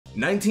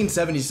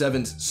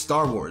1977's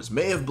Star Wars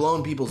may have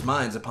blown people's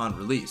minds upon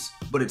release,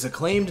 but its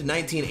acclaimed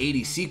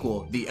 1980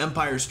 sequel, The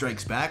Empire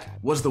Strikes Back,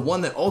 was the one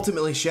that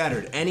ultimately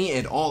shattered any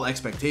and all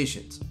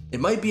expectations.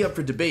 It might be up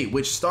for debate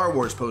which Star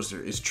Wars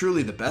poster is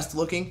truly the best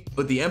looking,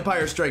 but The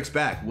Empire Strikes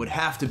Back would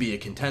have to be a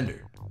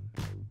contender.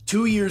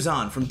 2 years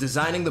on from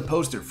designing the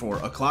poster for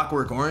A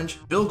Clockwork Orange,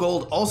 Bill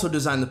Gold also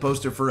designed the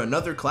poster for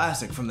another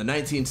classic from the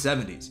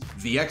 1970s,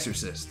 The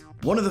Exorcist.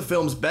 One of the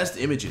film's best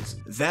images,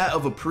 that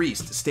of a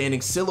priest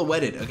standing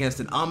silhouetted against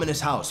an ominous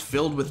house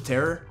filled with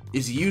terror,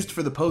 is used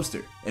for the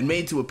poster and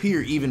made to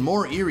appear even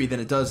more eerie than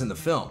it does in the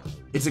film.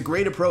 It's a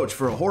great approach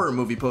for a horror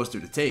movie poster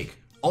to take,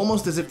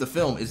 almost as if the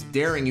film is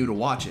daring you to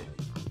watch it.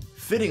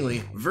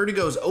 Fittingly,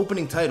 Vertigo's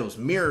opening titles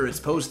mirror its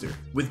poster,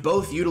 with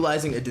both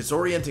utilizing a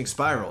disorienting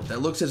spiral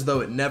that looks as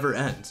though it never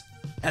ends.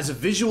 As a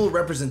visual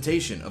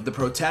representation of the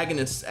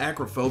protagonist's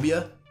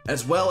acrophobia,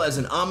 as well as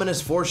an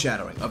ominous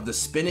foreshadowing of the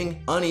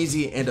spinning,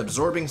 uneasy, and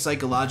absorbing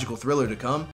psychological thriller to come,